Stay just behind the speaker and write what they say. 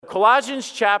Colossians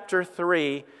chapter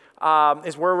 3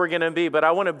 is where we're going to be, but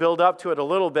I want to build up to it a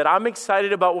little bit. I'm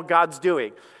excited about what God's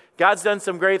doing. God's done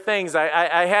some great things.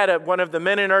 I had one of the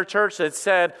men in our church that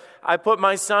said, I put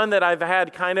my son that I've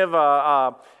had kind of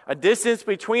a distance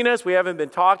between us. We haven't been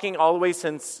talking all the way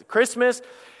since Christmas.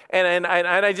 And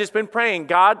I just been praying,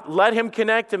 God, let him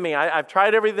connect to me. I've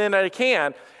tried everything that I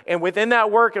can. And within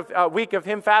that week of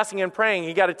him fasting and praying,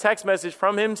 he got a text message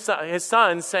from his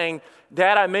son saying,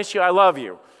 Dad, I miss you. I love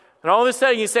you. And all of a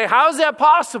sudden you say, how is that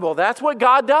possible? That's what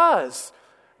God does.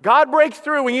 God breaks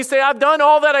through. When you say, I've done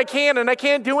all that I can and I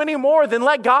can't do any more, then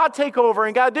let God take over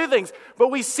and God do things. But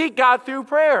we seek God through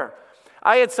prayer.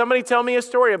 I had somebody tell me a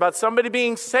story about somebody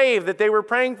being saved that they were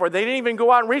praying for. They didn't even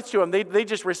go out and reach to them. They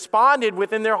just responded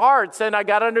within their heart, saying, I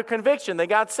got under conviction. They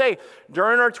got saved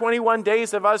during our 21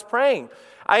 days of us praying.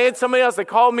 I had somebody else that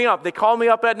called me up. They called me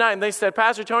up at night and they said,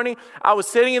 Pastor Tony, I was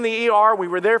sitting in the ER. We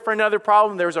were there for another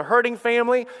problem. There was a hurting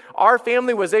family. Our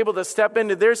family was able to step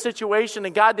into their situation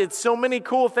and God did so many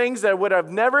cool things that I would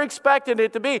have never expected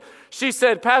it to be. She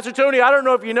said, Pastor Tony, I don't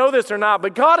know if you know this or not,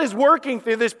 but God is working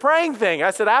through this praying thing.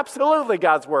 I said, absolutely,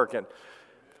 God's working.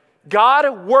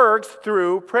 God works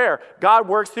through prayer. God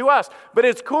works through us. But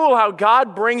it's cool how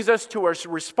God brings us to a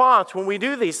response when we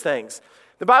do these things.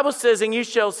 The Bible says, and you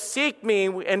shall seek me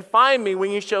and find me when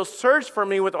you shall search for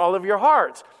me with all of your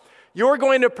heart. You're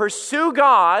going to pursue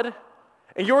God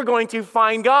and you're going to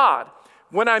find God.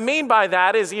 What I mean by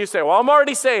that is you say, well, I'm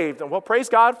already saved. Well, praise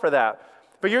God for that.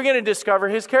 But you're going to discover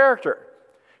his character.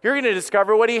 You're going to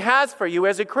discover what he has for you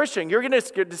as a Christian. You're going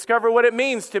to discover what it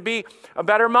means to be a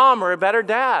better mom or a better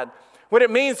dad. What it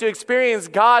means to experience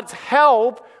God's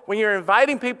help when you're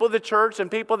inviting people to church and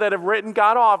people that have written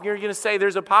God off. You're going to say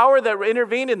there's a power that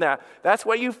intervened in that. That's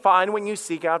what you find when you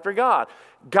seek after God.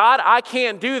 God, I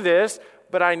can't do this,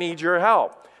 but I need your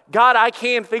help. God, I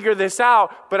can't figure this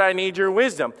out, but I need your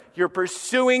wisdom. You're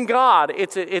pursuing God.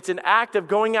 It's an act of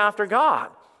going after God.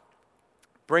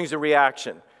 Brings a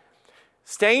reaction.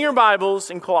 Stay in your Bibles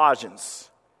in Colossians.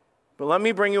 But let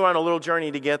me bring you on a little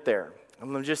journey to get there. I'm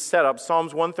going to just set up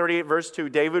Psalms 138 verse 2.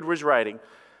 David was writing.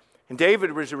 And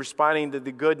David was responding to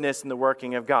the goodness and the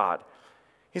working of God.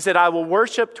 He said, I will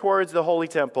worship towards the holy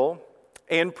temple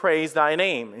and praise thy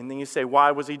name. And then you say,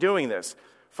 why was he doing this?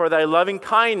 For thy loving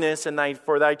kindness and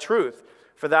for thy truth.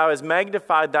 For thou hast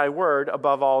magnified thy word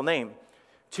above all name.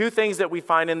 Two things that we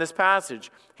find in this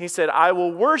passage. He said, I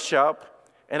will worship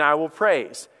and I will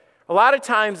praise. A lot of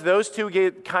times those two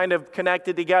get kind of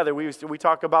connected together. We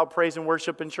talk about praise and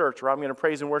worship in church, or I'm going to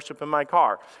praise and worship in my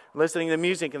car, listening to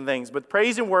music and things. But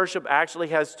praise and worship actually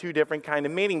has two different kind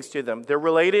of meanings to them. They're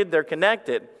related, they're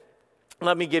connected.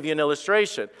 Let me give you an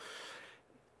illustration.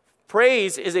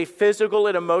 Praise is a physical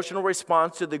and emotional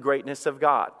response to the greatness of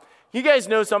God. You guys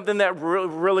know something that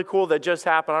really cool that just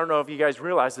happened. I don't know if you guys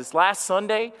realize this. Last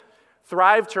Sunday,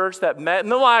 Thrive Church that met in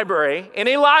the library,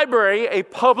 a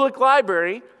public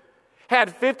library,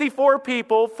 had 54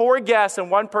 people, 4 guests, and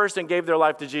 1 person gave their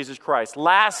life to Jesus Christ.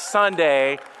 Last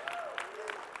Sunday,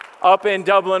 up in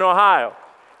Dublin, Ohio.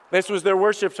 This was their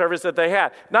worship service that they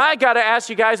had. Now I got to ask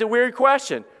you guys a weird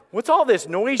question. What's all this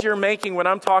noise you're making when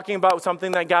I'm talking about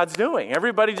something that God's doing?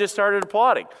 Everybody just started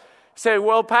applauding. Say,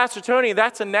 well, Pastor Tony,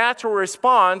 that's a natural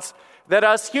response that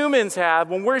us humans have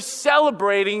when we're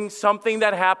celebrating something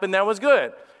that happened that was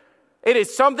good. It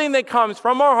is something that comes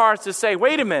from our hearts to say,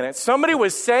 wait a minute, somebody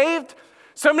was saved?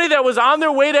 Somebody that was on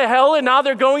their way to hell and now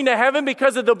they're going to heaven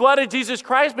because of the blood of Jesus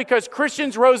Christ, because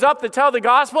Christians rose up to tell the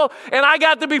gospel, and I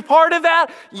got to be part of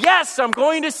that? Yes, I'm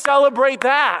going to celebrate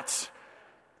that.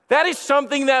 That is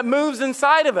something that moves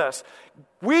inside of us.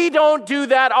 We don't do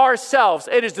that ourselves.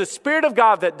 It is the Spirit of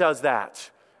God that does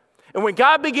that. And when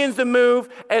God begins to move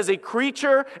as a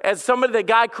creature, as somebody that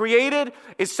God created,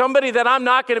 is somebody that I'm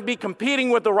not going to be competing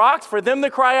with the rocks for them to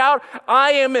cry out.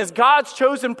 I am as God's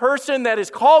chosen person that has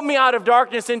called me out of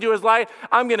darkness into his light.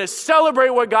 I'm going to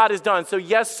celebrate what God has done. So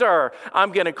yes, sir,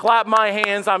 I'm going to clap my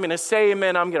hands. I'm going to say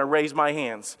amen. I'm going to raise my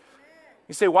hands.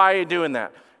 You say, why are you doing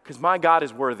that? Because my God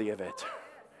is worthy of it.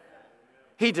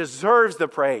 He deserves the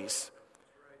praise.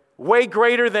 Way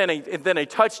greater than a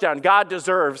touchdown. God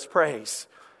deserves praise.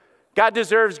 God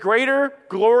deserves greater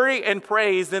glory and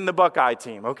praise than the Buckeye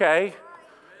team, okay?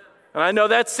 And I know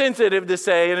that's sensitive to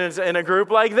say in a group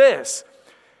like this.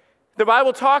 The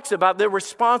Bible talks about the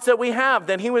response that we have.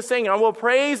 Then he was saying, I will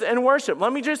praise and worship.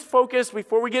 Let me just focus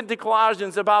before we get to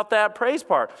Colossians about that praise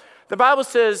part. The Bible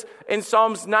says in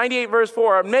Psalms 98 verse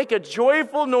 4, make a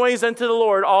joyful noise unto the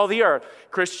Lord, all the earth.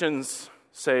 Christians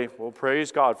say, well,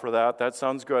 praise God for that. That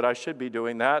sounds good. I should be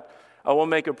doing that. I will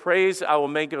make a praise. I will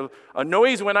make a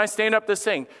noise when I stand up to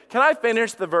sing. Can I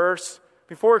finish the verse?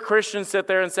 Before Christians sit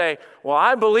there and say, well,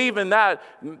 I believe in that,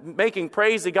 making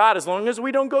praise to God, as long as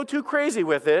we don't go too crazy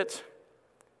with it,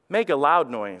 make a loud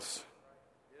noise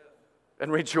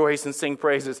and rejoice and sing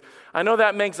praises. I know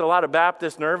that makes a lot of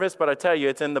Baptists nervous, but I tell you,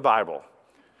 it's in the Bible.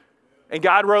 And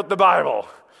God wrote the Bible.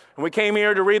 And we came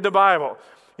here to read the Bible.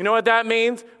 You know what that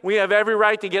means? We have every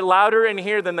right to get louder in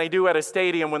here than they do at a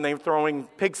stadium when they're throwing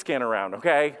pigskin around,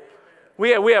 okay?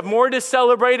 We have more to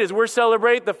celebrate as we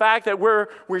celebrate the fact that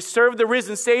we serve the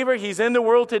risen Savior. He's in the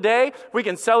world today. We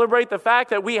can celebrate the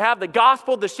fact that we have the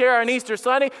gospel to share on Easter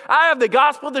Sunday. I have the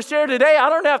gospel to share today. I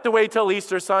don't have to wait till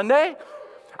Easter Sunday.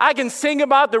 I can sing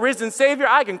about the risen Savior.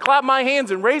 I can clap my hands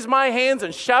and raise my hands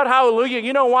and shout hallelujah.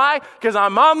 You know why? Because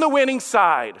I'm on the winning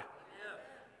side.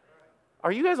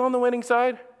 Are you guys on the winning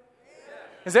side?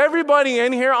 Does everybody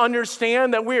in here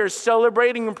understand that we are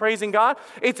celebrating and praising God?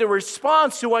 It's a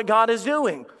response to what God is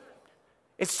doing.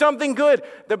 It's something good.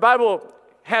 The Bible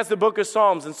has the book of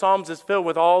Psalms, and Psalms is filled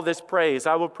with all this praise.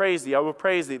 I will praise thee, I will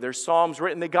praise thee. There's psalms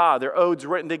written to God. There are odes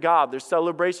written to God. There's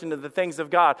celebration of the things of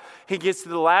God. He gets to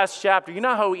the last chapter. You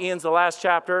know how he ends the last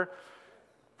chapter?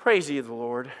 Praise ye the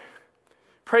Lord.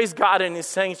 Praise God in his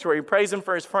sanctuary. Praise him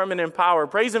for his firmament power.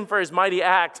 Praise him for his mighty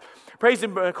acts. Praise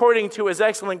him according to his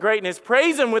excellent greatness.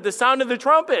 Praise him with the sound of the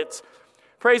trumpets.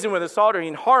 Praise him with the psaltery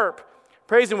and harp.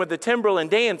 Praise him with the timbrel and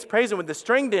dance. Praise him with the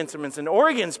stringed instruments and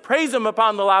organs. Praise him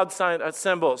upon the loud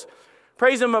cymbals.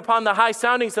 Praise him upon the high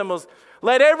sounding cymbals.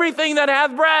 Let everything that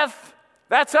hath breath,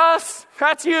 that's us,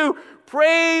 that's you,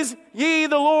 praise ye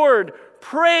the Lord.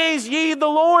 Praise ye the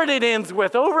Lord, it ends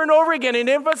with over and over again. It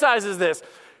emphasizes this.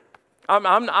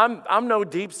 I'm no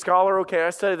deep scholar, okay,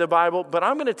 I study the Bible, but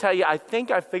I'm going to tell you, I think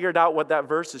I figured out what that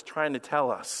verse is trying to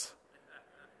tell us.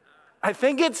 I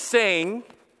think it's saying,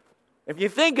 if you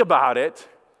think about it,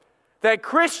 that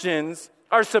Christians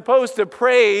are supposed to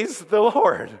praise the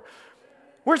Lord.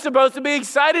 We're supposed to be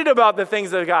excited about the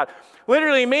things of God.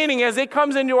 Literally meaning as it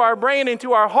comes into our brain,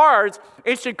 into our hearts,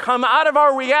 it should come out of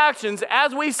our reactions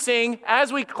as we sing,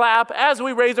 as we clap, as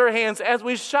we raise our hands, as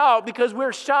we shout, because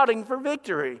we're shouting for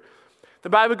victory. The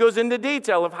Bible goes into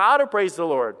detail of how to praise the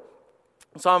Lord.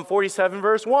 Psalm 47,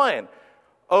 verse 1.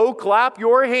 Oh, clap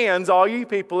your hands, all ye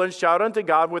people, and shout unto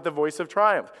God with the voice of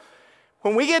triumph.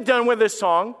 When we get done with this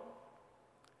song,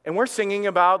 and we're singing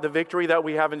about the victory that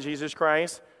we have in Jesus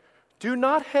Christ, do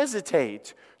not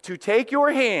hesitate to take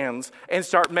your hands and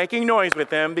start making noise with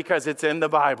them because it's in the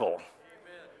Bible. Amen.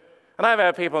 And I've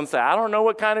had people say, I don't know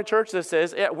what kind of church this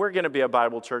is. Yeah, we're going to be a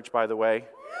Bible church, by the way.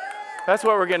 That's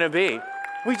what we're going to be.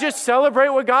 We just celebrate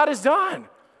what God has done.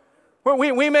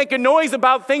 We make a noise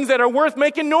about things that are worth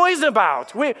making noise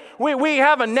about. We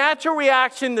have a natural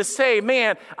reaction to say,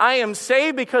 man, I am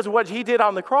saved because of what he did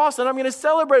on the cross, and I'm going to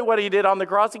celebrate what he did on the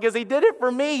cross because he did it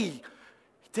for me.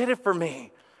 He did it for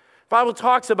me. The Bible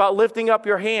talks about lifting up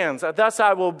your hands. Thus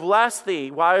I will bless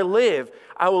thee while I live.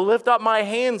 I will lift up my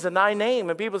hands in thy name.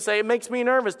 And people say, it makes me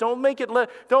nervous. Don't let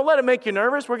it make you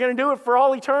nervous. We're going to do it for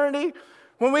all eternity.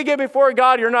 When we get before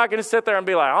God, you're not going to sit there and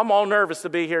be like, I'm all nervous to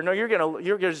be here. No, you're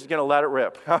just going to let it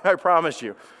rip. I promise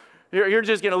you. You're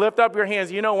just going to lift up your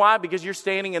hands. You know why? Because you're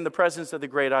standing in the presence of the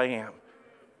great I am.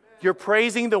 You're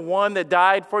praising the one that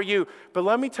died for you. But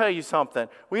let me tell you something.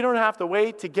 We don't have to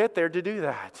wait to get there to do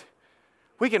that.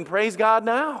 We can praise God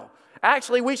now.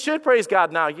 Actually, we should praise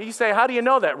God now. You say, how do you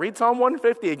know that? Read Psalm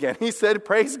 150 again. He said,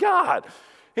 praise God.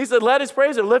 He said, let us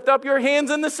praise him. Lift up your hands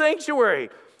in the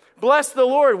sanctuary. Bless the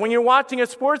Lord. When you're watching a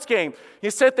sports game, you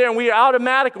sit there and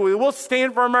we'll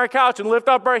stand from our couch and lift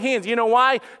up our hands. You know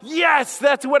why? Yes,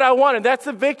 that's what I wanted. That's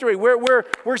the victory.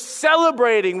 We're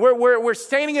celebrating. We're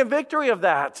standing in victory of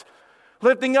that.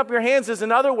 Lifting up your hands is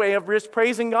another way of just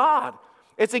praising God.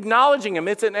 It's acknowledging him.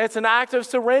 It's an act of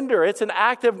surrender. It's an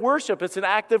act of worship. It's an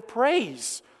act of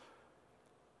praise.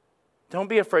 Don't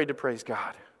be afraid to praise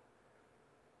God.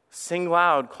 Sing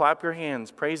loud, clap your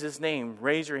hands, praise his name,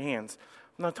 raise your hands.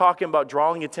 I'm not talking about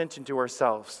drawing attention to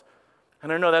ourselves.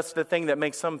 And I know that's the thing that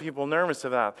makes some people nervous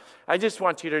about. I just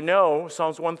want you to know,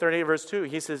 Psalms 138, verse 2,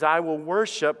 he says, I will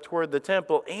worship toward the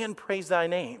temple and praise thy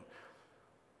name.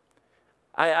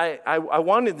 I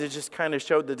wanted to just kind of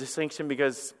show the distinction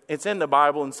because it's in the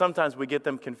Bible and sometimes we get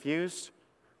them confused.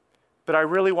 But I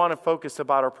really want to focus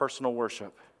about our personal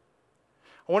worship.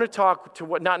 I want to talk to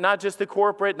what not just the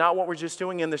corporate, not what we're just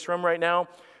doing in this room right now,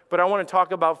 but I want to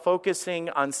talk about focusing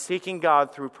on seeking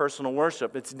God through personal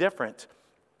worship. It's different.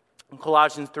 In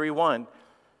Colossians 3:1,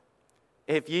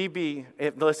 if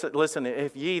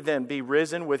ye then be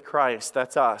risen with Christ,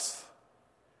 that's us.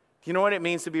 Do you know what it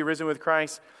means to be risen with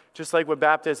Christ? Just like what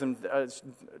baptism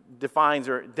defines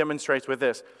or demonstrates with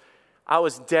this. I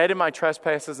was dead in my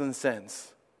trespasses and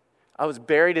sins. I was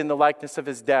buried in the likeness of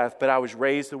his death, but I was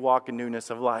raised to walk in newness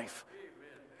of life.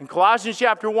 In Colossians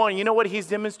chapter 1, you know what he's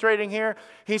demonstrating here?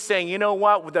 He's saying, you know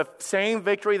what? The same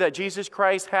victory that Jesus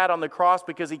Christ had on the cross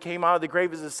because he came out of the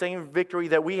grave is the same victory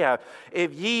that we have.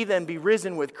 If ye then be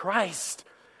risen with Christ,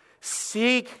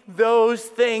 seek those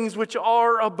things which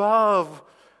are above.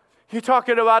 You're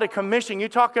talking about a commission. You're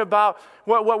talking about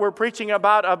what we're preaching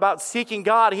about seeking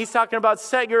God. He's talking about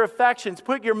set your affections,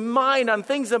 put your mind on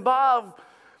things above,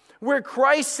 where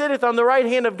Christ sitteth on the right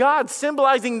hand of God,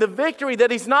 symbolizing the victory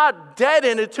that he's not dead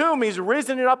in a tomb, he's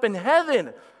risen it up in heaven.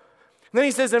 And then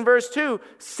he says in verse 2,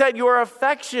 set your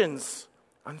affections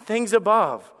on things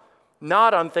above,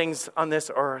 not on things on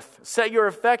this earth. Set your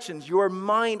affections, your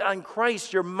mind on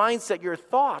Christ, your mindset, your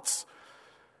thoughts.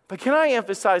 But can I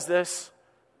emphasize this?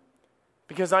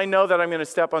 Because I know that I'm going to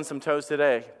step on some toes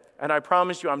today. And I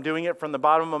promise you I'm doing it from the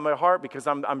bottom of my heart because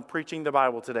I'm preaching the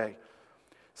Bible today.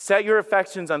 Set your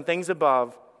affections on things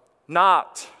above,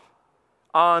 not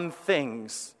on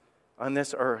things on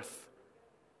this earth.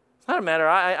 It's not a matter,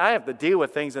 I have to deal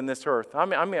with things on this earth. I'm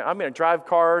going to drive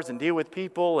cars and deal with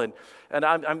people and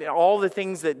I'm all the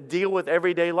things that deal with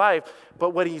everyday life.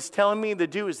 But what he's telling me to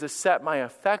do is to set my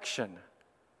affection,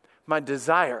 my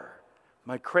desire,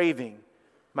 my craving,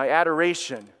 my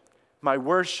adoration, my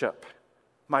worship,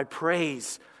 my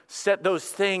praise. Set those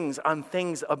things on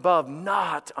things above,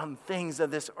 not on things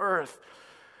of this earth.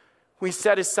 We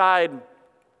set aside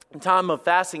a time of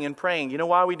fasting and praying. You know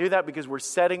why we do that? Because we're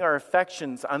setting our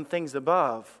affections on things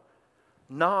above,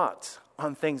 not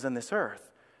on things on this earth.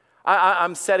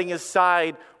 I'm setting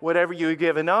aside whatever you've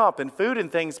given up and food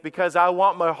and things because I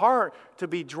want my heart to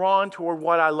be drawn toward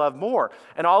what I love more.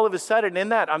 And all of a sudden in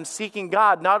that, I'm seeking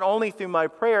God not only through my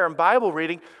prayer and Bible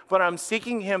reading, but I'm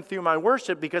seeking him through my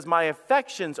worship because my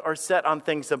affections are set on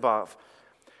things above.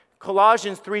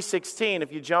 Colossians 3:16,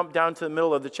 if you jump down to the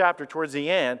middle of the chapter towards the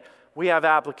end, we have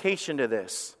application to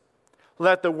this.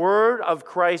 Let the word of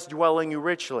Christ dwell in you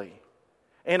richly,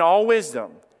 in all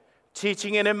wisdom,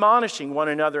 teaching and admonishing one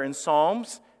another in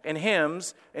psalms and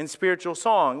hymns and spiritual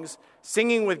songs,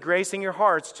 singing with grace in your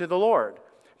hearts to the Lord.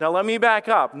 Now let me back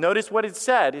up. Notice what it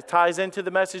said. It ties into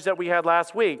the message that we had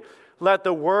last week. Let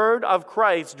the word of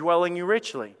Christ dwell in you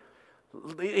richly.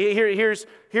 Here's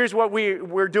what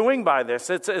we're doing by this.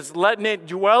 It's letting it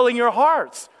dwell in your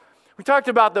hearts. We talked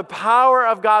about the power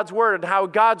of God's word and how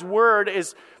God's word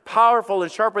is powerful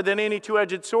and sharper than any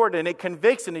two-edged sword, and it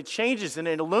convicts and it changes and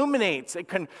it illuminates.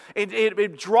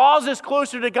 It draws us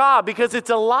closer to God because it's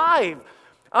alive.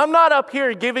 I'm not up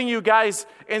here giving you guys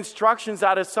instructions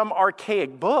out of some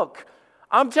archaic book.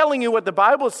 I'm telling you what the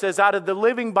Bible says out of the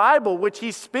living Bible, which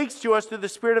he speaks to us through the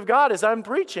Spirit of God as I'm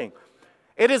preaching.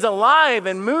 It is alive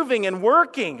and moving and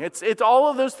working. It's all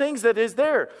of those things that is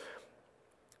there.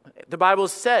 The Bible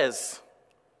says,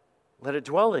 let it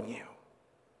dwell in you.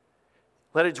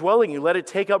 Let it dwell in you. Let it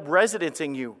take up residence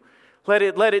in you. Let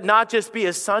it not just be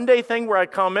a Sunday thing where I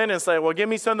come in and say, well, give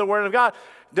me some of the Word of God.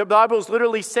 The Bible is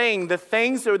literally saying the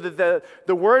things, or the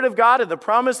Word of God and the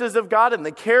promises of God and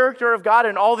the character of God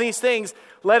and all these things,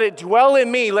 let it dwell in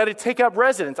me. Let it take up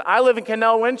residence. I live in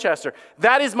Canal, Winchester.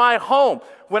 That is my home.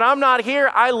 When I'm not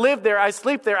here, I live there. I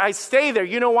sleep there. I stay there.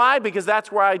 You know why? Because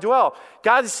that's where I dwell.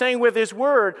 God is saying with his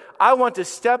word, I want to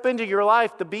step into your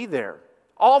life to be there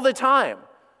all the time.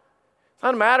 It's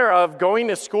not a matter of going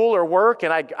to school or work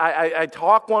and I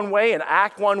talk one way and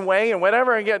act one way and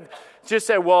whatever. And just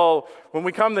say, well, when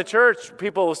we come to church,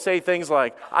 people will say things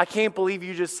like, I can't believe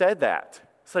you just said that.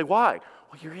 It's like, why?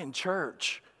 Well, you're in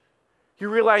church. You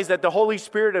realize that the Holy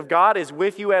Spirit of God is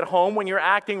with you at home when you're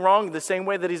acting wrong the same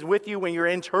way that he's with you when you're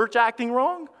in church acting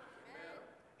wrong?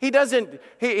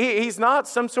 He's not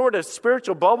some sort of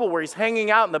spiritual bubble where he's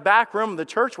hanging out in the back room of the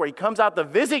church where he comes out to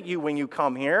visit you when you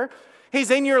come here.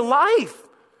 He's in your life.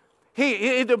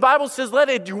 The Bible says, let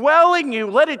it dwell in you.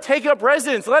 Let it take up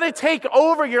residence. Let it take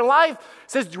over your life.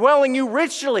 It says, dwell in you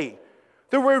richly.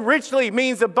 The word richly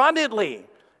means abundantly.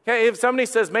 Okay, if somebody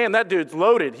says, man, that dude's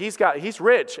loaded, he's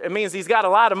rich, it means he's got a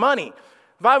lot of money.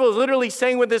 The Bible is literally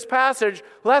saying with this passage,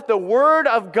 let the word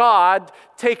of God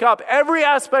take up every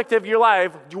aspect of your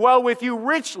life, dwell with you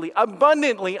richly,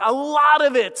 abundantly, a lot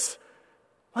of it.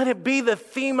 Let it be the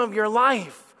theme of your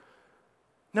life.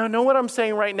 Now, know what I'm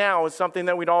saying right now is something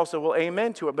that we'd also will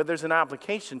amen to it, but there's an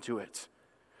application to it.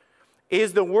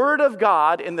 Is the word of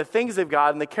God and the things of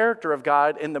God and the character of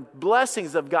God and the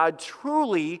blessings of God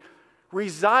truly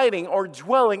residing or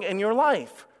dwelling in your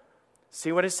life?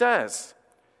 See what it says.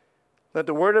 Let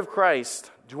the word of Christ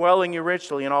dwell in you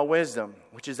richly in all wisdom,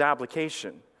 which is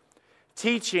application.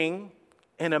 Teaching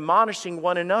and admonishing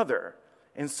one another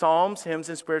in psalms, hymns,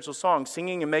 and spiritual songs,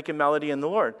 singing and making melody in the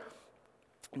Lord.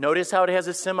 Notice how it has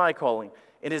a semicolon.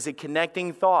 It is a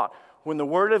connecting thought. When the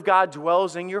Word of God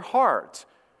dwells in your heart,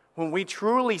 when we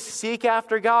truly seek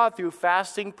after God through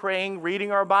fasting, praying,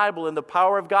 reading our Bible, and the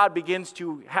power of God begins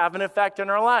to have an effect in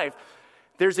our life,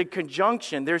 there's a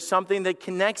conjunction. There's something that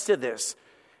connects to this.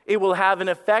 It will have an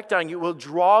effect on you. It will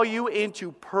draw you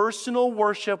into personal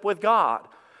worship with God.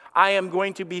 I am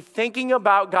going to be thinking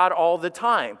about God all the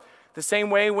time. The same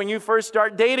way when you first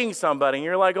start dating somebody and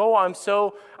you're like, oh,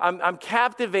 I'm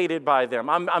captivated by them.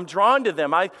 I'm drawn to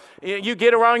them. You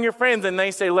get around your friends and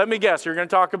they say, let me guess, you're going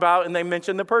to talk about, and they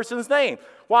mention the person's name.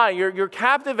 Why? You're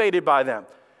captivated by them.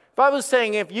 The Bible is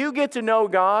saying if you get to know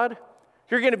God,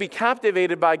 you're going to be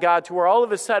captivated by God to where all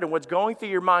of a sudden what's going through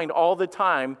your mind all the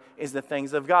time is the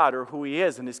things of God or who He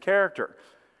is and His character.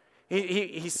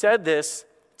 He said this,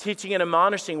 teaching and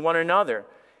admonishing one another.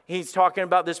 He's talking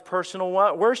about this personal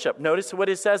worship. Notice what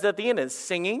it says at the end is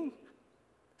singing.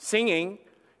 Singing.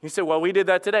 You say, well, we did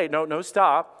that today. No,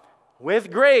 stop.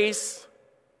 With grace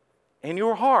in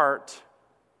your heart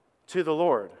to the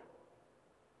Lord.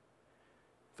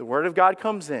 The Word of God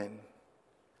comes in.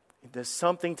 It does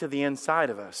something to the inside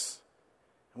of us.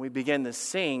 And we begin to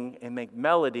sing and make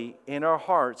melody in our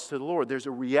hearts to the Lord. There's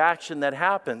a reaction that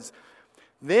happens.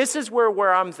 This is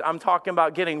where I'm talking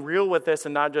about getting real with this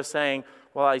and not just saying,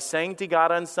 well, I sang to God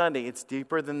on Sunday. It's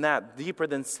deeper than that, deeper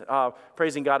than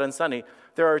praising God on Sunday.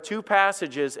 There are two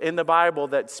passages in the Bible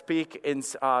that speak and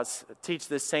teach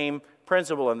the same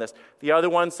principle in this. The other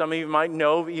one, some of you might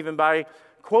know even by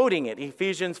quoting it.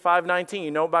 Ephesians 5:19,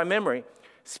 you know it by memory.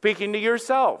 Speaking to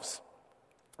yourselves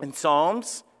in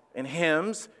psalms and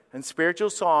hymns and spiritual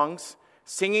songs,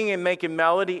 singing and making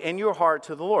melody in your heart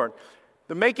to the Lord.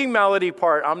 The making melody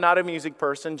part, I'm not a music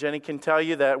person. Jenny can tell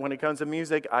you that when it comes to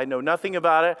music, I know nothing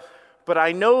about it. But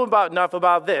I know enough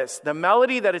about this. The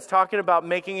melody that it's talking about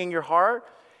making in your heart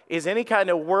is any kind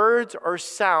of words or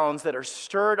sounds that are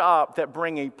stirred up that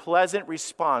bring a pleasant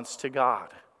response to God.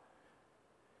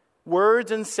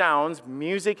 Words and sounds,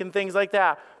 music and things like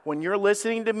that. When you're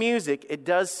listening to music, it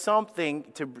does something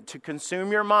to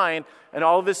consume your mind, and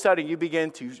all of a sudden you begin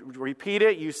to repeat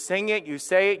it, you sing it, you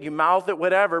say it, you mouth it,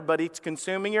 whatever, but it's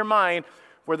consuming your mind,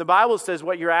 where the Bible says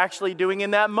what you're actually doing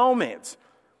in that moment.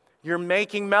 You're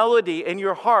making melody in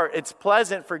your heart. It's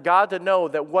pleasant for God to know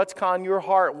that what's on your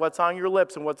heart, what's on your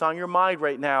lips, and what's on your mind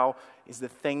right now is the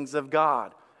things of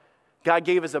God. God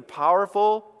gave us a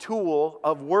powerful tool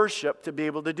of worship to be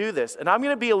able to do this. And I'm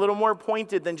going to be a little more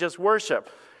pointed than just worship.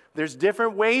 There's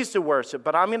different ways to worship,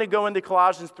 but I'm going to go into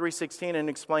Colossians 3:16 and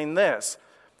explain this.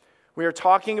 We are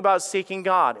talking about seeking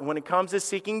God. And when it comes to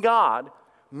seeking God,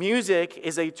 music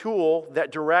is a tool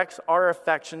that directs our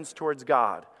affections towards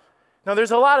God. Now,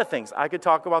 there's a lot of things. I could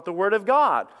talk about the Word of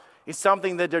God. It's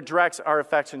something that directs our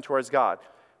affection towards God.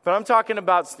 But I'm talking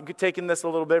about taking this a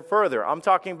little bit further. I'm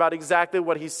talking about exactly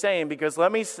what he's saying, because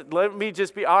let me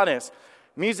just be honest.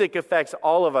 Music affects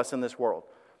all of us in this world.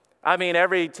 I mean,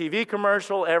 every TV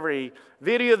commercial, every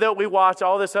video that we watch,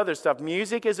 all this other stuff.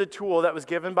 Music is a tool that was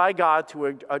given by God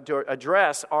to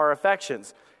address our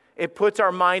affections. It puts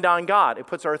our mind on God. It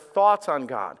puts our thoughts on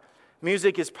God.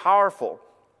 Music is powerful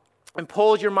and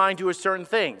pulls your mind to a certain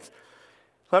things.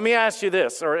 Let me ask you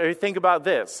this, or think about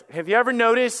this. Have you ever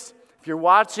noticed, if you're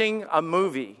watching a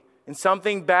movie and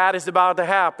something bad is about to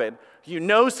happen, you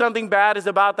know something bad is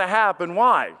about to happen.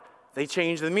 Why? They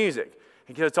change the music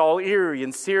because it's all eerie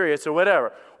and serious or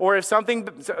whatever. Or if something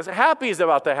happy is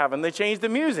about to happen, they change the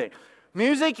music.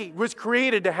 Music was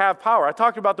created to have power. I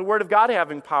talked about the Word of God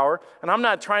having power, and I'm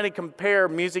not trying to compare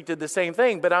music to the same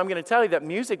thing, but I'm going to tell you that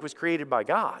music was created by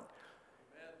God.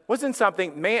 Wasn't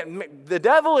something, the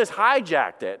devil has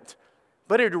hijacked it,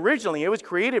 but originally it was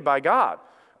created by God.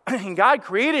 And God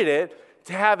created it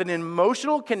to have an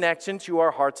emotional connection to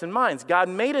our hearts and minds. God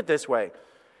made it this way.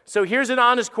 So here's an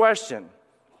honest question.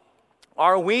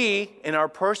 Are we, in our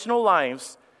personal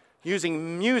lives,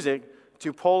 using music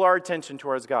to pull our attention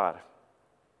towards God?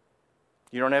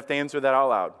 You don't have to answer that out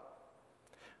loud.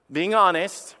 Being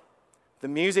honest, the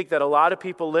music that a lot of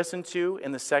people listen to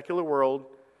in the secular world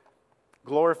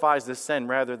glorifies the sin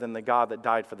rather than the God that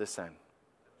died for the sin.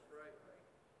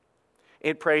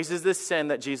 It praises the sin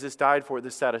that Jesus died for to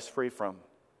set us free from.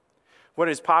 What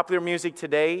is popular music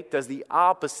today does the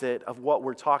opposite of what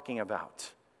we're talking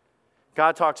about.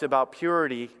 God talks about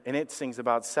purity, and it sings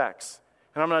about sex.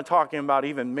 And I'm not talking about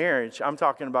even marriage. I'm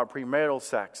talking about premarital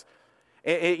sex.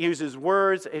 It uses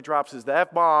words. It drops the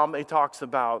F-bomb. It talks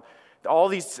about all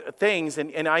these things.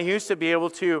 And I used to be able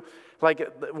to, like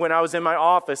when I was in my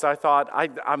office, I thought,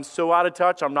 I'm so out of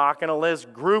touch. I'm not going to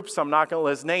list groups. I'm not going to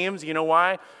list names. You know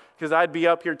why? because I'd be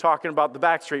up here talking about the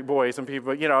Backstreet Boys and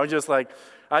people, just like,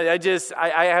 I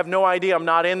have no idea. I'm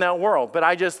not in that world. But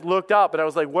I just looked up and I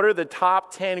was like, what are the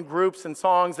top 10 groups and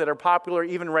songs that are popular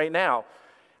even right now?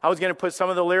 I was going to put some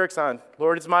of the lyrics on.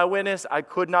 Lord is my witness. I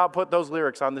could not put those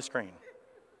lyrics on the screen.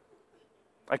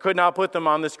 I could not put them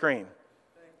on the screen.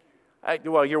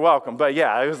 Well, you're welcome. But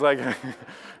yeah, it was like,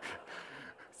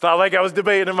 it's not like I was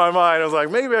debating in my mind. I was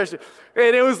like, maybe I should.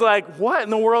 And it was like, what in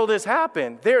the world has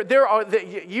happened?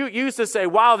 You used to say,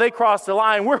 wow, they crossed the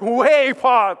line. We're way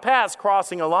past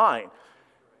crossing a line.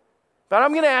 But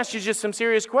I'm going to ask you just some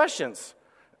serious questions.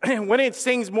 When it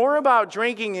sings more about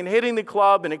drinking and hitting the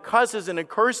club and it cusses and it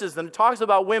curses and it talks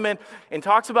about women and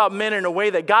talks about men in a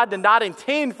way that God did not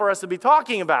intend for us to be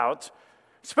talking about,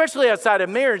 especially outside of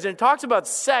marriage, and it talks about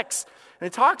sex and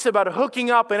it talks about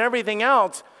hooking up and everything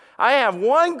else, I have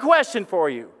one question for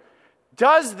you.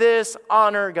 Does this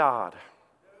honor God?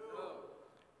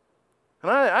 And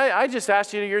I just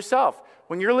ask you to yourself,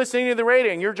 when you're listening to the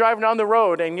radio and you're driving down the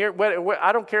road and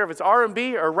I don't care if it's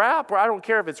R&B or rap, or I don't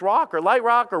care if it's rock or light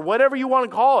rock or whatever you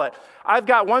want to call it. I've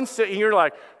got one, and you're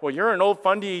like, well, you're an old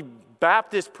fundy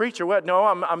Baptist preacher. What? No,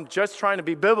 I'm just trying to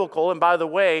be biblical. And by the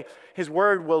way, his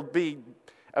word will be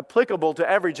applicable to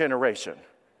every generation.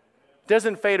 It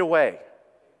doesn't fade away.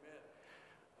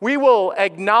 We will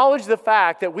acknowledge the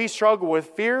fact that we struggle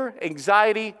with fear,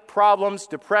 anxiety, problems,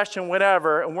 depression,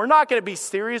 whatever, and we're not going to be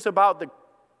serious about the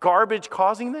garbage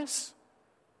causing this.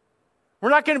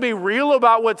 We're not going to be real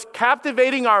about what's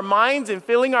captivating our minds and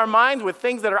filling our minds with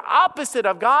things that are opposite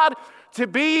of God. To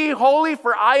be holy,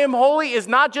 for I am holy, is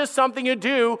not just something you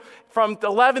do from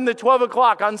 11 to 12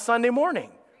 o'clock on Sunday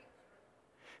morning.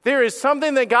 There is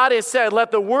something that God has said, let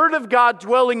the word of God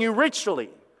dwell in you richly.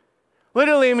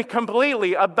 Literally and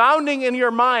completely, abounding in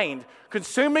your mind,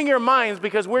 consuming your minds,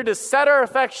 because we're to set our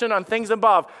affection on things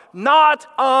above, not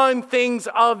on things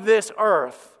of this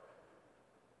earth.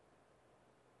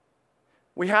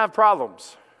 We have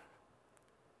problems.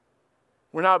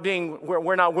 We're not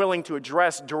willing to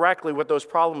address directly what those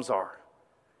problems are.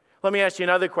 Let me ask you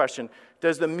another question.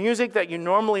 Does the music that you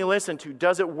normally listen to,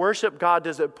 does it worship God?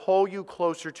 Does it pull you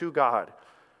closer to God?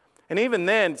 And even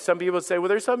then, some people say, well,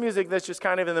 there's some music that's just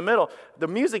kind of in the middle. The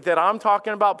music that I'm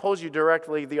talking about pulls you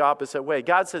directly the opposite way.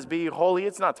 God says, be holy.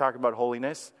 It's not talking about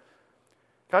holiness.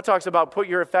 God talks about put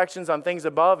your affections on things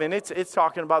above, and it's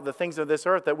talking about the things of this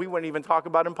earth that we wouldn't even talk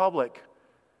about in public.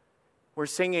 We're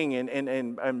singing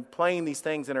and playing these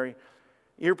things in our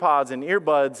earpods and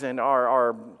earbuds and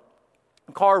our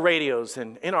car radios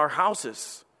and in our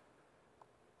houses.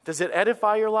 Does it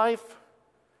edify your life?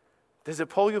 Does it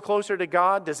pull you closer to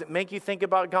God? Does it make you think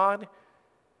about God?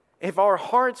 If our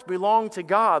hearts belong to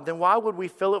God, then why would we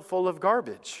fill it full of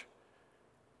garbage?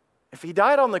 If he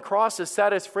died on the cross to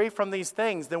set us free from these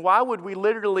things, then why would we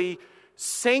literally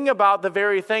sing about the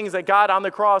very things that God on the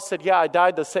cross said, yeah, I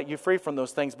died to set you free from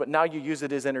those things, but now you use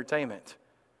it as entertainment?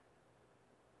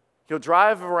 You'll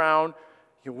drive around,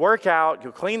 you work out,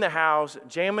 you'll clean the house,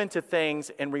 jam into things,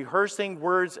 and rehearsing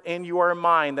words in your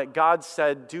mind that God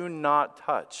said, do not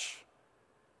touch.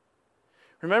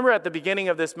 Remember at the beginning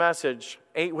of this message,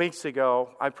 8 weeks ago,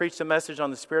 I preached a message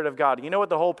on the Spirit of God. You know what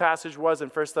the whole passage was in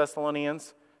 1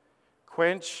 Thessalonians?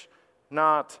 Quench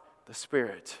not the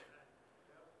Spirit.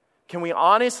 Can we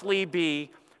honestly be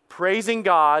praising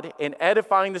God and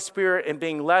edifying the Spirit and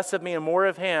being less of me and more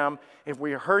of Him if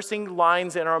we're rehearsing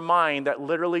lines in our mind that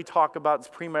literally talk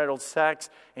about premarital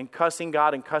sex and cussing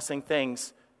God and cussing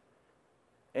things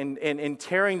and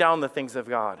tearing down the things of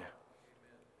God?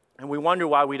 And we wonder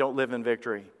why we don't live in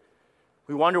victory.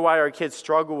 We wonder why our kids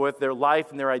struggle with their life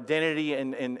and their identity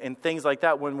and things like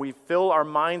that when we fill our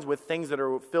minds with things that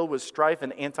are filled with strife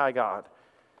and anti-God.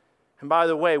 And by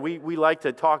the way, we like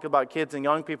to talk about kids and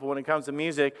young people when it comes to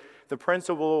music. The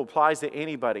principle applies to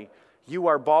anybody. You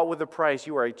are bought with a price.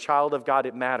 You are a child of God.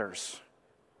 It matters.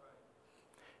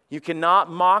 You cannot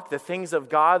mock the things of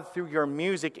God through your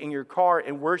music in your car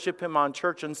and worship Him on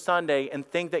church on Sunday and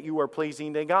think that you are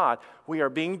pleasing to God. We are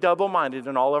being double-minded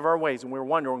in all of our ways, and we're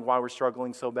wondering why we're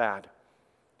struggling so bad.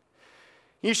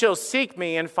 You shall seek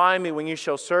me and find me when you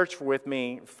shall search for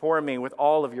me with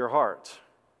all of your heart.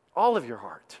 All of your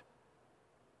heart.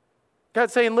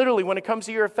 God's saying literally when it comes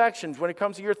to your affections, when it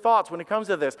comes to your thoughts, when it comes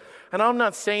to this. And I'm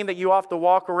not saying that you have to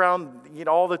walk around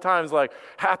all the times like,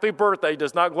 happy birthday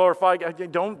does not glorify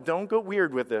God. Don't go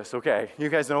weird with this, okay? You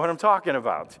guys know what I'm talking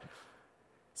about. It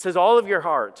says all of your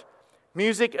heart.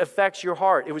 Music affects your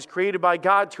heart. It was created by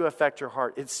God to affect your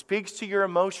heart. It speaks to your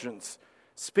emotions,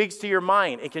 speaks to your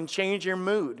mind. It can change your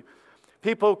mood.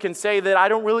 People can say that I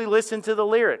don't really listen to the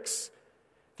lyrics.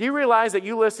 Do you realize that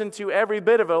you listen to every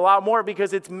bit of it a lot more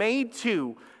because it's made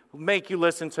to make you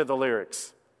listen to the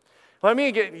lyrics.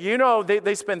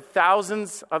 They spend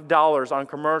thousands of dollars on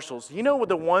commercials. You know what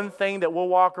the one thing that we'll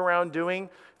walk around doing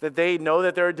that they know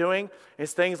that they're doing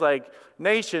is things like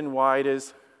Nationwide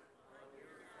is.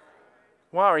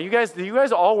 Wow, do you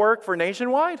guys all work for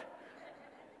Nationwide?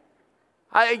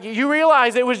 You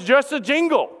realize it was just a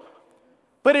jingle.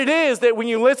 But it is that when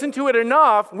you listen to it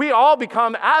enough, we all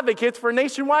become advocates for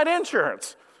nationwide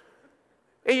insurance.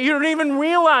 You don't even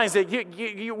realize it.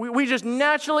 We just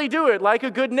naturally do it like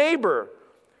a good neighbor.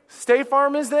 State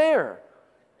Farm is there.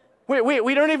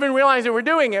 We don't even realize that we're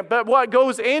doing it, but what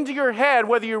goes into your head,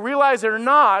 whether you realize it or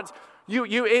not,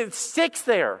 it sticks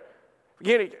there.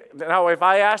 Now, if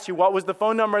I asked you what was the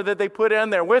phone number that they put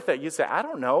in there with it, you'd say, I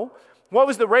don't know. What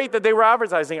was the rate that they were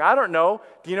advertising? I don't know.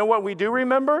 Do you know what we do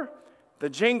remember? The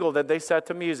jingle that they set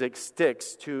to music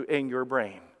sticks in your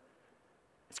brain.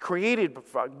 It's created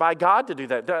by God to do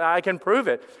that. I can prove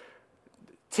it.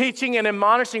 Teaching and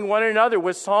admonishing one another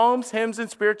with psalms, hymns, and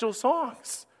spiritual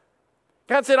songs.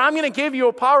 God said, I'm going to give you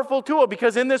a powerful tool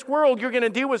because in this world you're going to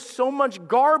deal with so much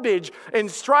garbage and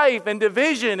strife and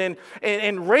division and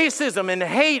racism and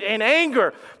hate and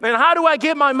anger. And how do I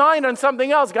get my mind on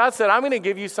something else? God said, I'm going to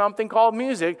give you something called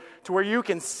music to where you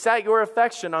can set your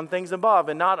affection on things above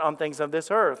and not on things of this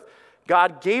earth.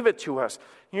 God gave it to us.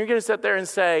 And you're going to sit there and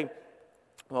say,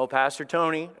 well, Pastor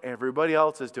Tony, everybody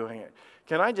else is doing it.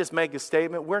 Can I just make a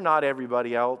statement? We're not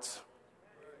everybody else.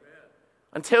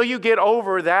 Until you get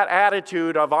over that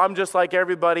attitude of I'm just like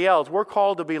everybody else, we're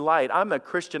called to be light. I'm a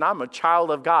Christian. I'm a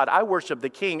child of God. I worship the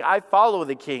King. I follow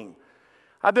the King.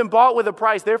 I've been bought with a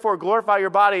price. Therefore, glorify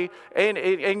your body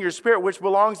and your spirit, which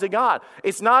belongs to God.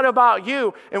 It's not about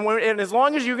you. And as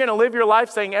long as you're going to live your life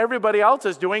saying everybody else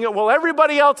is doing it, well,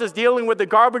 everybody else is dealing with the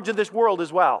garbage of this world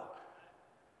as well.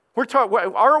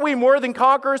 Aren't we more than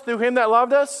conquerors through him that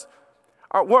loved us?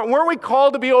 Weren't we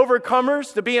called to be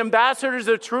overcomers, to be ambassadors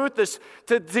of truth,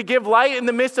 to give light in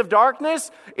the midst of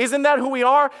darkness? Isn't that who we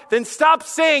are? Then stop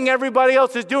saying everybody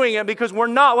else is doing it because we're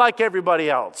not like everybody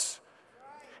else.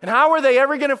 And how are they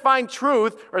ever going to find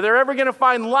truth or they're ever going to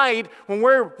find light when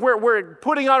we're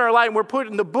putting on our light and we're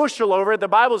putting the bushel over it? The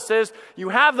Bible says you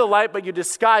have the light, but you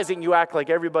disguise it and you act like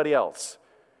everybody else.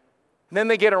 And then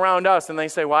they get around us and they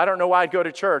say, well, I don't know why I'd go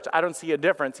to church. I don't see a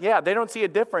difference. Yeah, they don't see a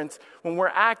difference when we're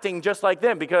acting just like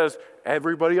them because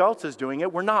everybody else is doing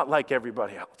it. We're not like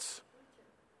everybody else.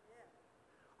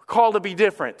 We're called to be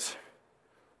different.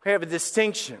 We have a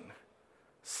distinction.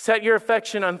 Set your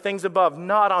affection on things above,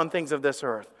 not on things of this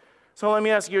earth. So let me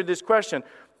ask you this question.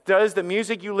 Does the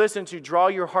music you listen to draw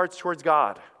your hearts towards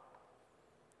God?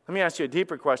 Let me ask you a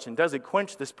deeper question. Does it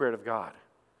quench the Spirit of God?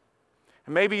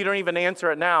 And maybe you don't even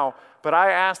answer it now, but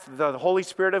I asked the Holy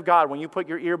Spirit of God, when you put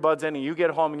your earbuds in and you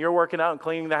get home and you're working out and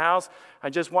cleaning the house,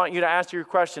 I just want you to ask your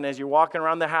question as you're walking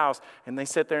around the house and they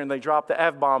sit there and they drop the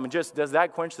F-bomb and does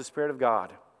that quench the Spirit of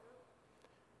God?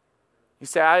 You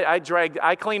say,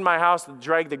 I cleaned my house to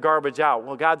drag the garbage out.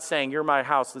 Well, God's saying, you're my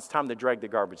house. It's time to drag the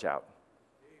garbage out.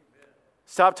 Amen.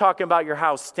 Stop talking about your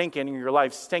house stinking and your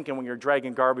life stinking when you're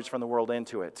dragging garbage from the world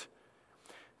into it.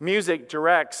 Music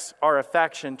directs our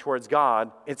affection towards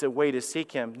God. It's a way to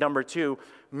seek him. Number 2,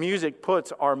 music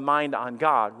puts our mind on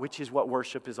God, which is what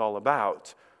worship is all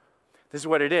about. This is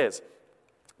what it is.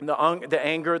 The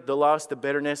anger, the lust, the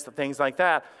bitterness, the things like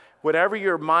that. Whatever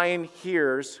your mind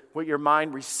hears, what your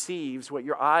mind receives, what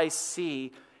your eyes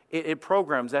see, it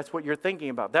programs. That's what you're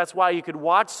thinking about. That's why you could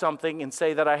watch something and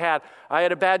say that I had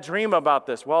a bad dream about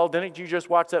this. Well, didn't you just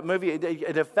watch that movie?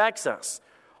 It affects us.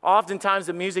 Oftentimes,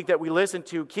 the music that we listen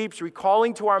to keeps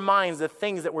recalling to our minds the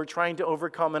things that we're trying to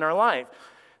overcome in our life.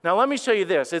 Now, let me show you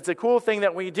this. It's a cool thing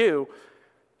that we do,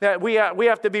 that we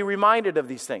have to be reminded of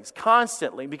these things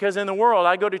constantly. Because in the world,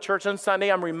 I go to church on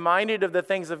Sunday, I'm reminded of the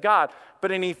things of God.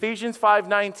 But in Ephesians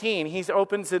 5:19, he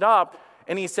opens it up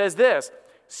and he says this,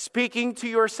 speaking to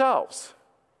yourselves.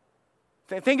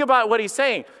 Think about what he's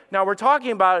saying. Now, we're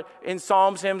talking about in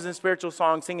psalms, hymns, and spiritual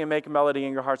songs, sing and make a melody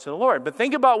in your hearts to the Lord. But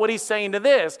think about what he's saying to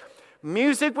this.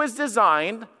 Music was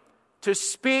designed to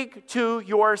speak to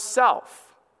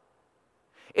yourself.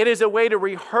 It is a way to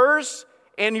rehearse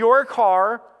in your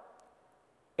car,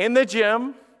 in the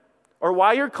gym, or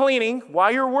while you're cleaning,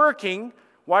 while you're working,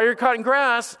 while you're cutting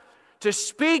grass, to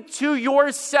speak to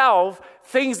yourself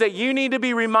things that you need to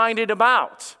be reminded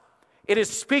about. It is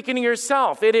speaking to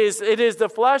yourself. It is the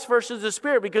flesh versus the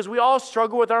spirit because we all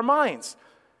struggle with our minds.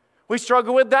 We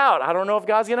struggle with doubt. I don't know if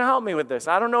God's going to help me with this.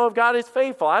 I don't know if God is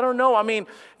faithful. I don't know. I mean,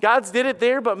 God's did it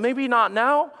there, but maybe not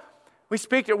now.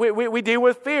 We deal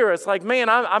with fear. It's like, man,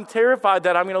 I'm terrified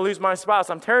that I'm going to lose my spouse.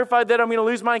 I'm terrified that I'm going to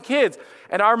lose my kids.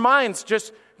 And our minds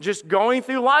just going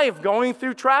through life, going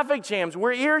through traffic jams.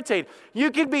 We're irritated.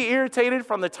 You could be irritated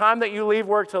from the time that you leave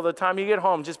work till the time you get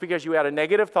home just because you had a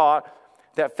negative thought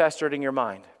that festered in your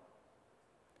mind.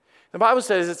 The Bible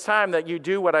says it's time that you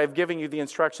do what I've given you the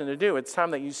instruction to do. It's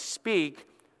time that you speak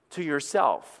to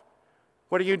yourself.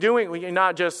 What are you doing? Well, you're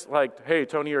not just like, hey,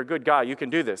 Tony, you're a good guy. You can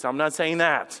do this. I'm not saying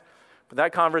that. But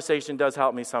that conversation does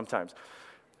help me sometimes.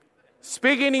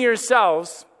 Speaking to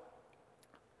yourselves,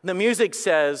 the music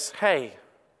says, hey,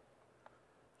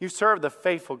 you serve the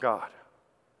faithful God.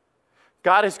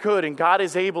 God is good and God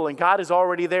is able and God is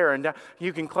already there. And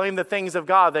you can claim the things of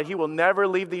God that He will never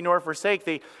leave thee nor forsake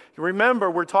thee. Remember,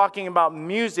 we're talking about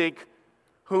music,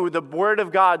 who the Word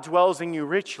of God dwells in you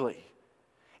richly.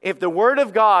 If the Word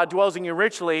of God dwells in you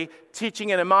richly,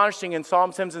 teaching and admonishing in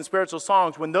psalms, hymns, and spiritual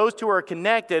songs, when those two are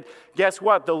connected, guess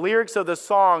what? The lyrics of the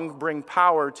song bring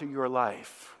power to your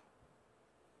life.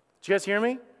 Did you guys hear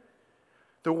me?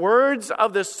 The words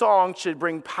of the song should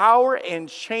bring power and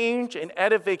change and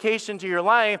edification to your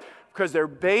life because they're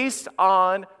based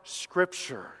on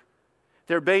Scripture.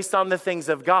 They're based on the things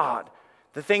of God.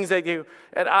 The things that you,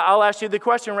 and I'll ask you the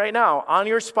question right now. On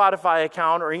your Spotify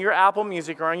account or in your Apple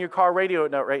Music or on your car radio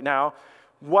note right now,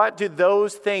 what do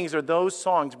those things or those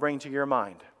songs bring to your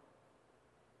mind?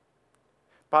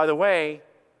 By the way,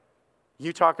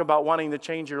 you talk about wanting to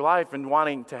change your life and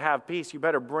wanting to have peace. You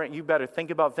better think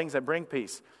about things that bring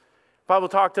peace. The Bible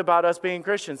talked about us being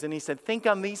Christians, and He said, think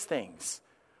on these things.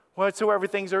 Whatsoever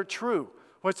things are true.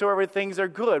 Whatsoever things are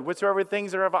good, whatsoever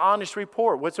things are of honest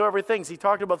report, whatsoever things. He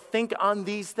talked about think on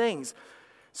these things.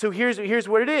 So here's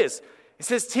what it is. It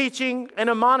says teaching and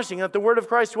admonishing, that the word of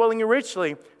Christ dwelling you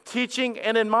richly, teaching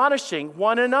and admonishing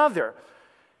one another.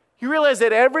 You realize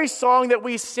that every song that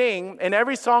we sing and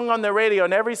every song on the radio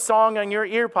and every song on your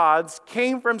earpods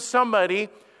came from somebody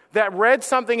that read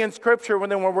something in Scripture when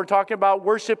we're talking about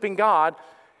worshiping God.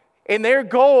 And their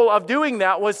goal of doing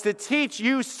that was to teach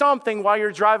you something while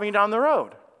you're driving down the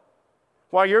road.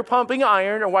 While you're pumping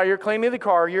iron or while you're cleaning the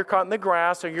car, you're cutting the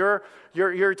grass or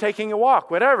you're taking a walk,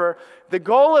 whatever. The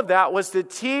goal of that was to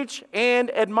teach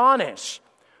and admonish.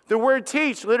 The word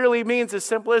teach literally means as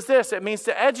simple as this. It means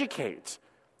to educate.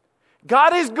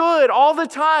 God is good all the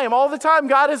time. All the time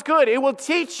God is good. It will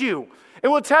teach you. It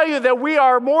will tell you that we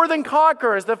are more than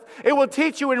conquerors. It will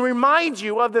teach you and remind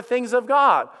you of the things of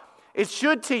God. It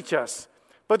should teach us.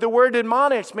 But the word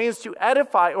admonish means to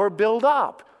edify or build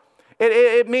up.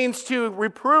 It means to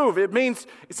reprove. It means,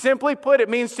 simply put, it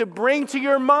means to bring to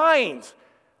your mind.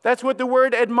 That's what the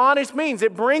word admonish means.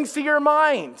 It brings to your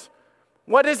mind.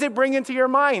 What does it bring into your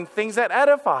mind? Things that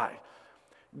edify.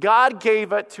 God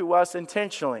gave it to us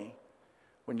intentionally.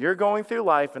 When you're going through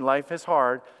life and life is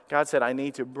hard, God said, I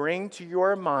need to bring to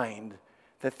your mind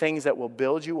the things that will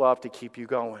build you up to keep you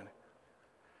going.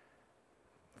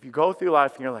 If you go through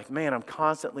life and you're like, man, I'm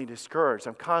constantly discouraged,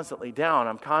 I'm constantly down,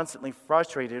 I'm constantly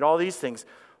frustrated, all these things,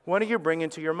 what are you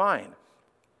bringing to your mind?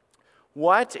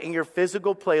 What in your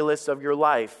physical playlist of your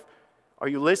life are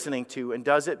you listening to, and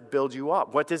does it build you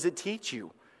up? What does it teach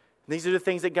you? And these are the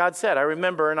things that God said. I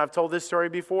remember, and I've told this story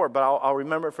before, but I'll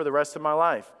remember it for the rest of my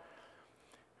life.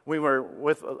 We were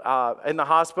in the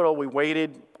hospital. We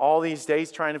waited all these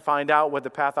days trying to find out what the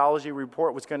pathology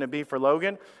report was going to be for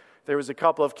Logan. There was a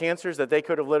couple of cancers that they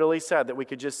could have literally said that we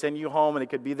could just send you home and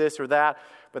it could be this or that.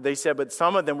 But they said, but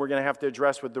some of them we're going to have to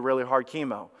address with the really hard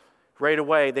chemo. Right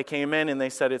away, they came in and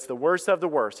they said, it's the worst of the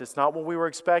worst. It's not what we were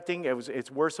expecting. It's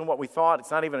worse than what we thought.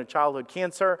 It's not even a childhood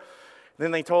cancer.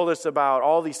 Then they told us about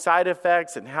all these side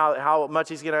effects and how much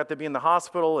he's going to have to be in the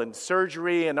hospital and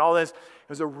surgery and all this. It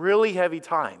was a really heavy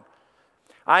time.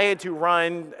 I had to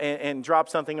run and drop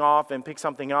something off and pick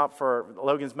something up for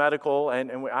Logan's medical,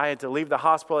 and I had to leave the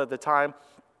hospital at the time.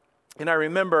 And I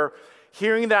remember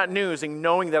hearing that news and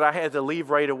knowing that I had to leave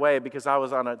right away because I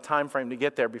was on a time frame to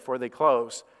get there before they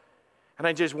closed. And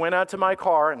I just went out to my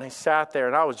car and I sat there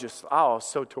and I was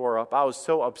so tore up. I was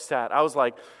so upset. I was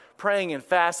like praying and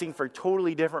fasting for a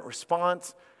totally different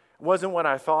response. It wasn't what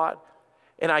I thought.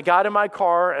 And I got in my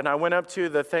car and I went up to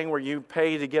the thing where you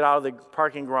pay to get out of the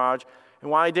parking garage. And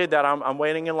while I did that, I'm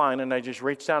waiting in line, and I just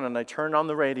reached down and I turned on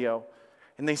the radio.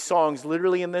 And these songs,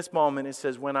 literally in this moment, it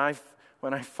says, when I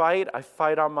fight, I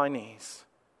fight on my knees,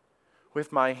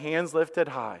 with my hands lifted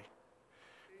high.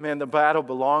 Man, the battle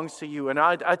belongs to you. And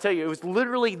I tell you, it was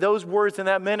literally those words in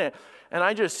that minute. And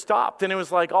I just stopped, and it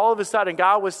was like all of a sudden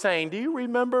God was saying, do you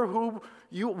remember who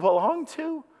you belong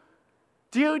to?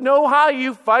 Do you know how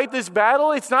you fight this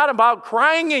battle? It's not about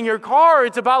crying in your car.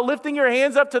 It's about lifting your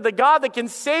hands up to the God that can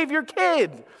save your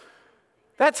kid.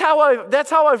 That's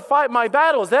how I fight my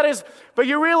battles. But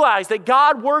you realize that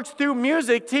God works through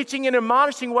music, teaching and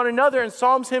admonishing one another in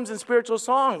psalms, hymns, and spiritual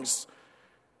songs.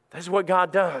 That's what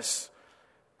God does.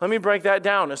 Let me break that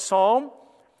down. A psalm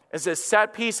is a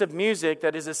set piece of music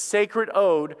that is a sacred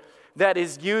ode that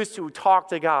is used to talk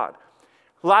to God.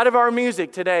 A lot of our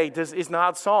music today is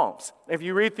not psalms. If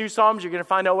you read through Psalms, you're going to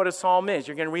find out what a psalm is.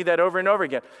 You're going to read that over and over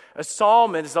again. A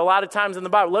psalm is a lot of times in the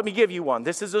Bible. Let me give you one.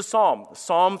 This is a psalm.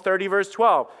 Psalm 30, verse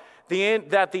 12.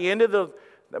 That the end of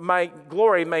my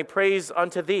glory may praise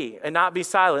unto thee, and not be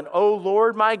silent. O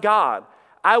Lord my God,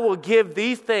 I will give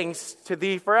these things to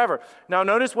thee forever. Now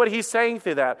notice what he's saying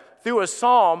through that. Through a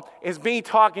psalm is me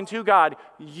talking to God.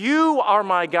 You are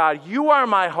my God. You are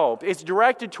my hope. It's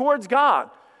directed towards God.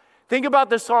 Think about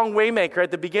the song Waymaker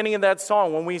at the beginning of that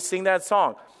song when we sing that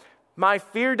song. My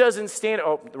fear doesn't stand...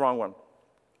 Oh, the wrong one.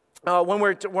 When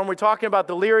we're talking about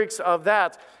the lyrics of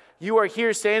that, you are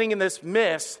here standing in this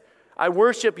mist. I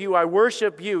worship you. I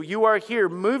worship you. You are here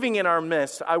moving in our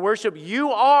midst. I worship you.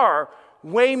 You are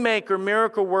Waymaker,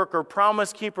 miracle worker,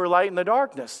 promise keeper, light in the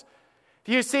darkness.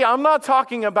 Do you see, I'm not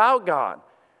talking about God.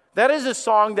 That is a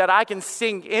song that I can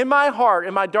sing in my heart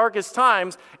in my darkest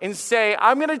times and say,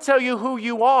 I'm going to tell you who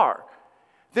you are.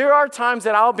 There are times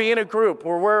that I'll be in a group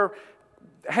where we're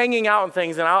hanging out and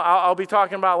things, and I'll be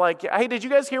talking about like, hey, did you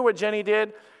guys hear what Jenny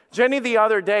did? Jenny the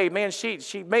other day, man, she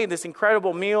made this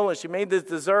incredible meal, and she made this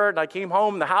dessert, and I came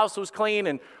home, and the house was clean,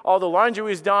 and all the laundry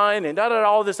was done, and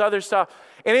all this other stuff.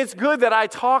 And it's good that I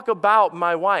talk about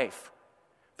my wife.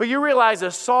 But you realize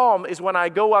a psalm is when I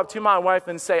go up to my wife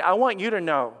and say, I want you to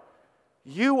know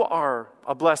you are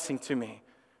a blessing to me.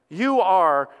 You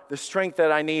are the strength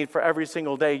that I need for every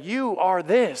single day. You are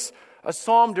this. A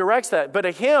psalm directs that. But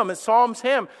a hymn, a psalm's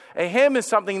hymn. A hymn is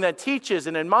something that teaches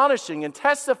and admonishing and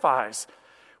testifies.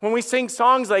 When we sing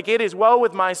songs like It Is Well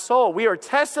With My Soul, we are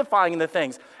testifying the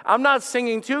things. I'm not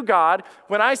singing to God.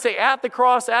 When I say at the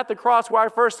cross where I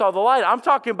first saw the light, I'm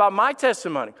talking about my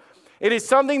testimony. It is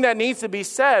something that needs to be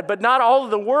said, but not all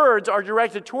of the words are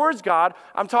directed towards God.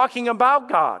 I'm talking about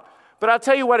God. But I'll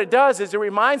tell you what it does is it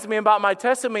reminds me about my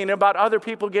testimony and about other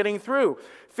people getting through.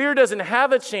 Fear doesn't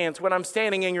have a chance when I'm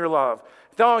standing in your love.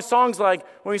 Songs like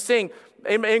when we sing,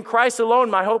 in Christ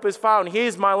alone my hope is found. He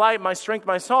is my light, my strength,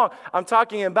 my song. I'm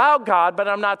talking about God, but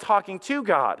I'm not talking to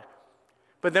God.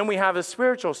 But then we have a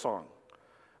spiritual song.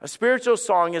 A spiritual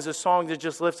song is a song that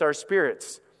just lifts our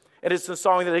spirits. It is a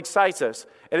song that excites us.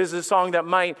 It is a song that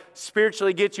might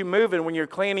spiritually get you moving when you're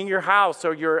cleaning your house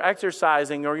or you're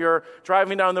exercising or you're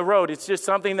driving down the road. It's just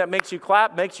something that makes you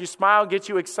clap, makes you smile, gets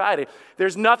you excited.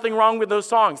 There's nothing wrong with those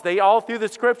songs. They all through the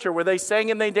scripture where they sang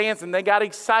and they danced and they got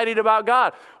excited about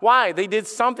God. Why? They did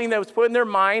something that was put in their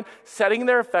mind, setting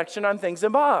their affection on things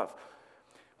above.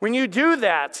 When you do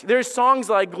that, there's songs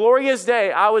like Glorious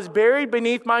Day, I was buried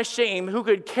beneath my shame. Who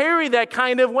could carry that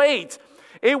kind of weight?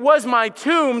 It was my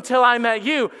tomb till I met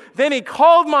you. Then he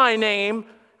called my name.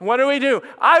 What do?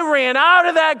 I ran out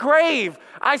of that grave.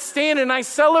 I stand and I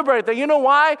celebrate that. You know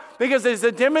why? Because it's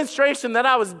a demonstration that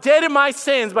I was dead in my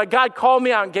sins, but God called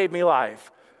me out and gave me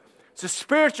life. It's a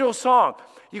spiritual song.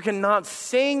 You cannot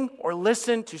sing or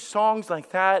listen to songs like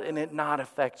that and it not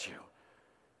affect you.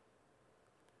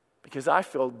 Because I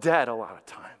feel dead a lot of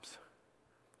times.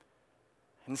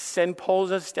 And sin pulls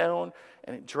us down.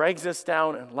 And it drags us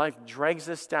down, and life drags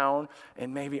us down,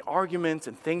 and maybe arguments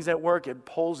and things at work, it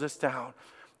pulls us down.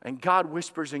 And God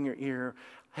whispers in your ear,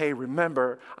 hey,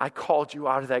 remember, I called you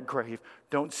out of that grave.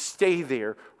 Don't stay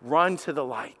there. Run to the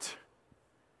light.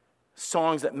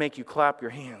 Songs that make you clap your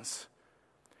hands.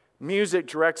 Music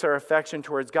directs our affection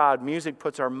towards God. Music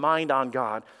puts our mind on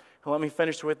God. And let me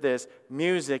finish with this.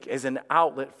 Music is an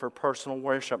outlet for personal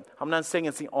worship. I'm not saying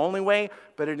it's the only way,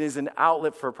 but it is an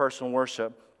outlet for personal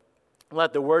worship.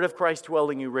 Let the word of Christ dwell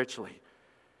in you richly.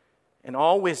 In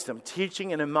all wisdom,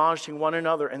 teaching and admonishing one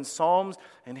another in psalms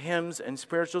and hymns and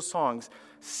spiritual songs,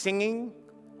 singing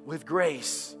with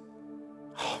grace.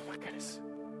 Oh my goodness.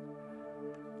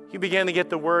 You begin to get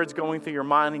the words going through your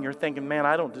mind and you're thinking, man,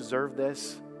 I don't deserve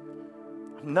this.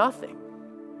 I'm nothing.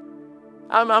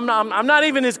 I'm not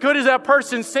even as good as that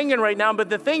person singing right now, but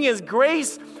the thing is,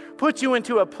 grace puts you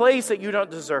into a place that you don't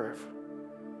deserve.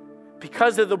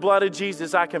 Because of the blood of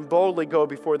Jesus, I can boldly go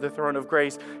before the throne of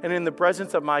grace. And in the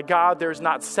presence of my God, there's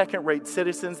not second-rate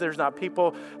citizens. There's not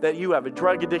people that you have a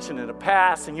drug addiction in the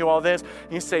past and you all this.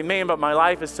 And you say, man, but my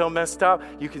life is so messed up.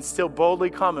 You can still boldly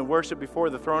come and worship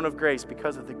before the throne of grace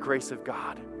because of the grace of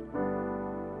God.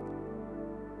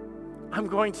 I'm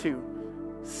going to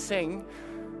sing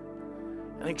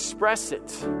and express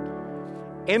it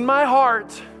in my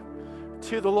heart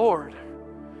to the Lord.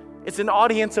 It's an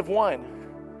audience of one.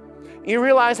 You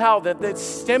realize how that's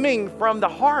stemming from the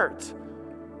heart.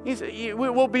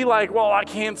 We'll be like, well, I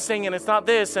can't sing and it's not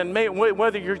this. And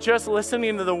whether you're just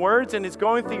listening to the words and it's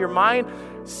going through your mind,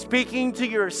 speaking to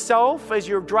yourself as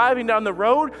you're driving down the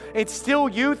road, it's still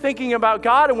you thinking about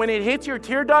God. And when it hits your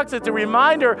tear ducts, it's a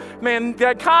reminder, man,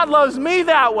 that God loves me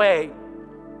that way.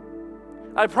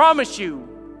 I promise you,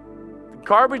 the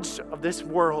garbage of this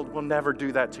world will never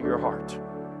do that to your heart.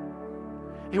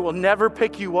 It will never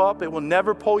pick you up. It will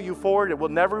never pull you forward. It will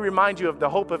never remind you of the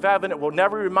hope of heaven. It will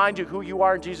never remind you who you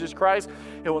are in Jesus Christ.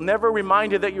 It will never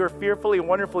remind you that you are fearfully and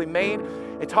wonderfully made.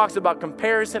 It talks about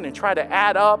comparison and try to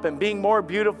add up and being more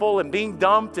beautiful and being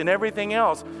dumped and everything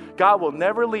else. God will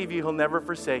never leave you. He'll never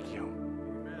forsake you.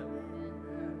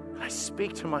 And I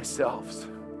speak to myself.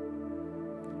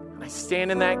 And I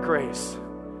stand in that grace,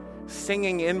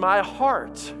 singing in my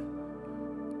heart,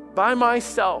 by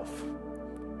myself,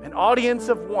 an audience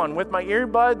of one, with my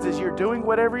earbuds as you're doing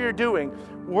whatever you're doing,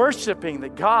 worshiping the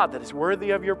God that is worthy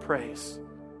of your praise.